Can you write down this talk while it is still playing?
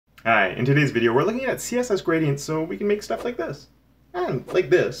Hi, in today's video we're looking at CSS gradients so we can make stuff like this, and like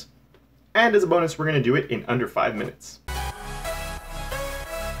this. And as a bonus we're going to do it in under 5 minutes.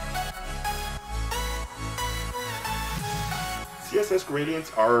 CSS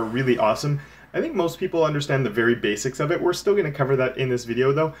gradients are really awesome. I think most people understand the very basics of it. We're still going to cover that in this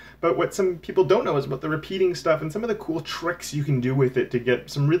video though, but what some people don't know is about the repeating stuff and some of the cool tricks you can do with it to get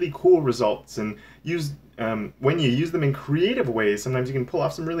some really cool results and use when you use them in creative ways, sometimes you can pull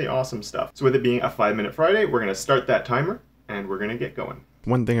off some really awesome stuff. So with it being a 5-minute Friday, we're going to start that timer and we're going to get going.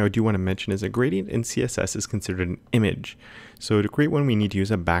 One thing I do want to mention is a gradient in CSS is considered an image. So to create one, we need to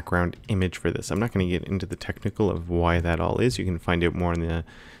use a background image for this. I'm not going to get into the technical of why that all is. You can find out more in the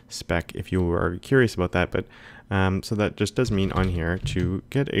spec if you are curious about that. But so that just does mean on here to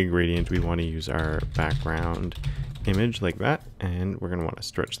get a gradient, we want to use our background image like that, and we're going to want to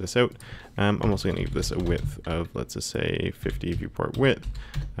stretch this out. I'm also going to give this a width of, let's just say 50 viewport width,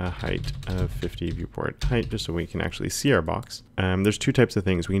 a height of 50 viewport height, just so we can actually see our box. There's two types of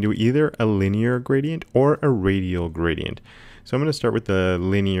things. We can do either a linear gradient or a radial gradient. So I'm going to start with the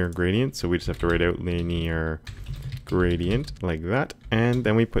linear gradient. So we just have to write out linear gradient like that, and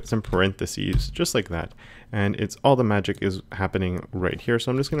then we put some parentheses just like that, and it's all the magic is happening right here.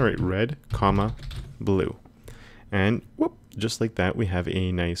 So I'm just going to write red comma blue. And whoop, just like that, we have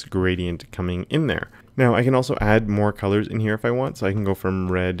a nice gradient coming in there. Now I can also add more colors in here if I want. So I can go from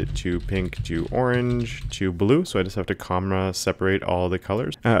red to pink to orange to blue. So I just have to comma separate all the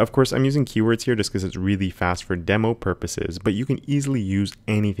colors. Of course, I'm using keywords here just because it's really fast for demo purposes, but you can easily use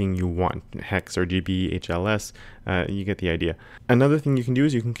anything you want. Hex, RGB, HLS, you get the idea. Another thing you can do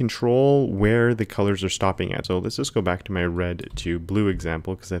is you can control where the colors are stopping at. So let's just go back to my red to blue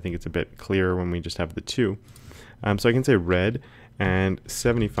example because I think it's a bit clearer when we just have the two. So I can say red and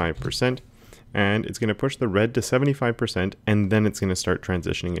 75%, and it's going to push the red to 75%, and then it's going to start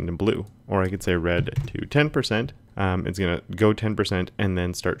transitioning into blue. Or I could say red to 10%, it's going to go 10% and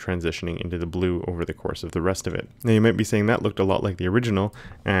then start transitioning into the blue over the course of the rest of it. Now you might be saying that looked a lot like the original,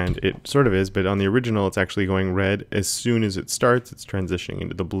 and it sort of is, but on the original it's actually going red. As soon as it starts, it's transitioning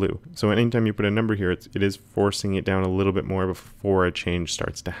into the blue. So anytime you put a number here, it is forcing it down a little bit more before a change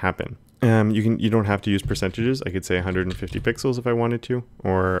starts to happen. You don't have to use percentages. I could say 150 pixels if I wanted to,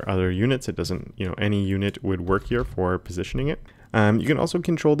 or other units. It doesn't, any unit would work here for positioning it. You can also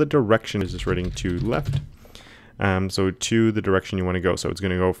control the direction. Is just writing to left. So to the direction you want to go. So it's going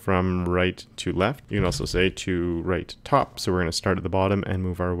to go from right to left. You can also say to right top. So we're going to start at the bottom and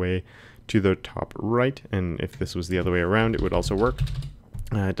move our way to the top right. And if this was the other way around, it would also work.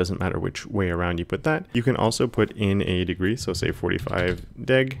 It doesn't matter which way around you put that. You can also put in a degree. So say 45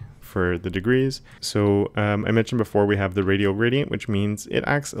 deg for the degrees. So I mentioned before we have the radial gradient, which means it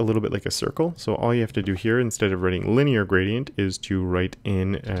acts a little bit like a circle. So all you have to do here, instead of writing linear gradient, is to write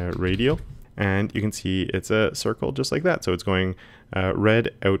in radial. And you can see it's a circle just like that. So it's going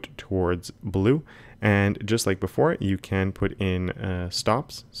red out towards blue. And just like before, you can put in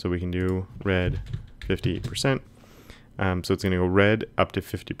stops. So we can do red 50%. So it's going to go red up to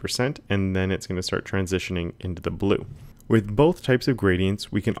 50%, and then it's going to start transitioning into the blue. With both types of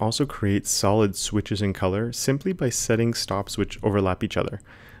gradients, we can also create solid switches in color simply by setting stops which overlap each other.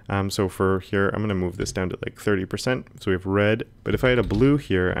 So for here, I'm going to move this down to like 30%. So we have red, but if I had a blue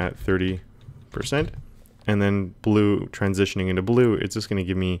here at 30%, and then blue transitioning into blue, it's just going to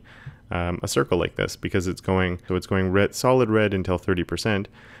give me a circle like this because it's going red, solid red until 30%,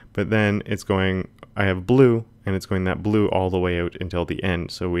 but then it's going, I have blue, and it's going that blue all the way out until the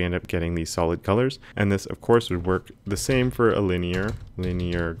end. So we end up getting these solid colors. And this, of course, would work the same for a linear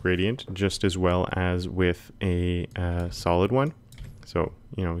gradient, just as well as with a solid one. So,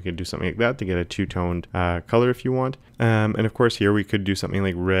 we could do something like that to get a two-toned color if you want. And of course, here we could do something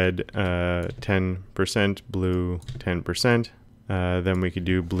like red 10%, blue 10%. Then we could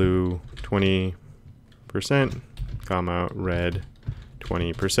do blue 20%, comma, red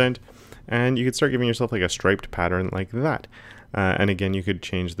 20%. And you could start giving yourself like a striped pattern like that. And again, you could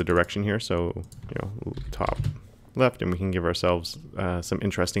change the direction here. So, top left, and we can give ourselves some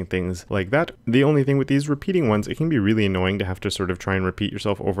interesting things like that. The only thing with these repeating ones, it can be really annoying to have to sort of try and repeat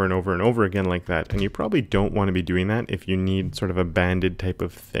yourself over and over and over again like that. And you probably don't want to be doing that if you need sort of a banded type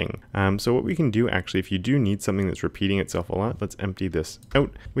of thing. So what we can do actually, if you do need something that's repeating itself a lot, let's empty this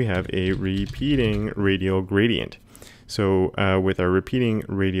out. We have a repeating radial gradient. So with our repeating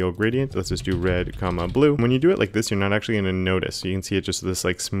radial gradient, let's just do red comma blue. When you do it like this, you're not actually going to notice. So you can see it just this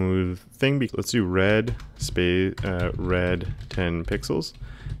like smooth thing. Let's do red space red 10 pixels.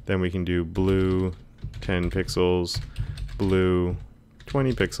 Then we can do blue 10 pixels, blue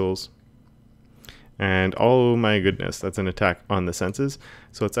 20 pixels. And oh my goodness, that's an attack on the senses.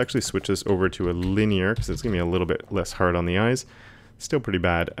 So let's actually switch this over to a linear because it's going to be a little bit less hard on the eyes. Still pretty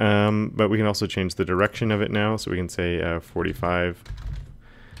bad. But we can also change the direction of it now. So we can say 45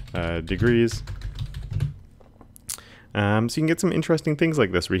 degrees. So you can get some interesting things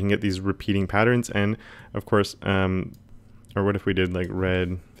like this where you can get these repeating patterns. And of course, or what if we did like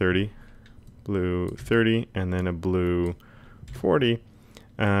red 30, blue 30, and then a blue 40?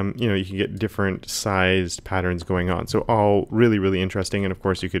 You know, you can get different sized patterns going on. So all really, really interesting. And of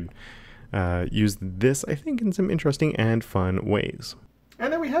course, you could use this, I think, in some interesting and fun ways.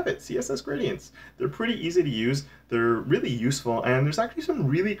 And there we have it, CSS Gradients. They're pretty easy to use, they're really useful, and there's actually some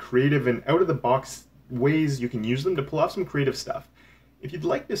really creative and out-of-the-box ways you can use them to pull off some creative stuff. If you'd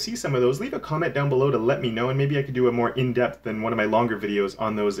like to see some of those, leave a comment down below to let me know, and maybe I could do a more in-depth than one of my longer videos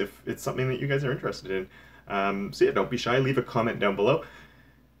on those if it's something that you guys are interested in. So yeah, don't be shy, leave a comment down below.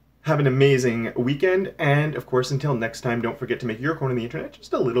 Have an amazing weekend, and of course, until next time, don't forget to make your corner of the internet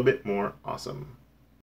just a little bit more awesome.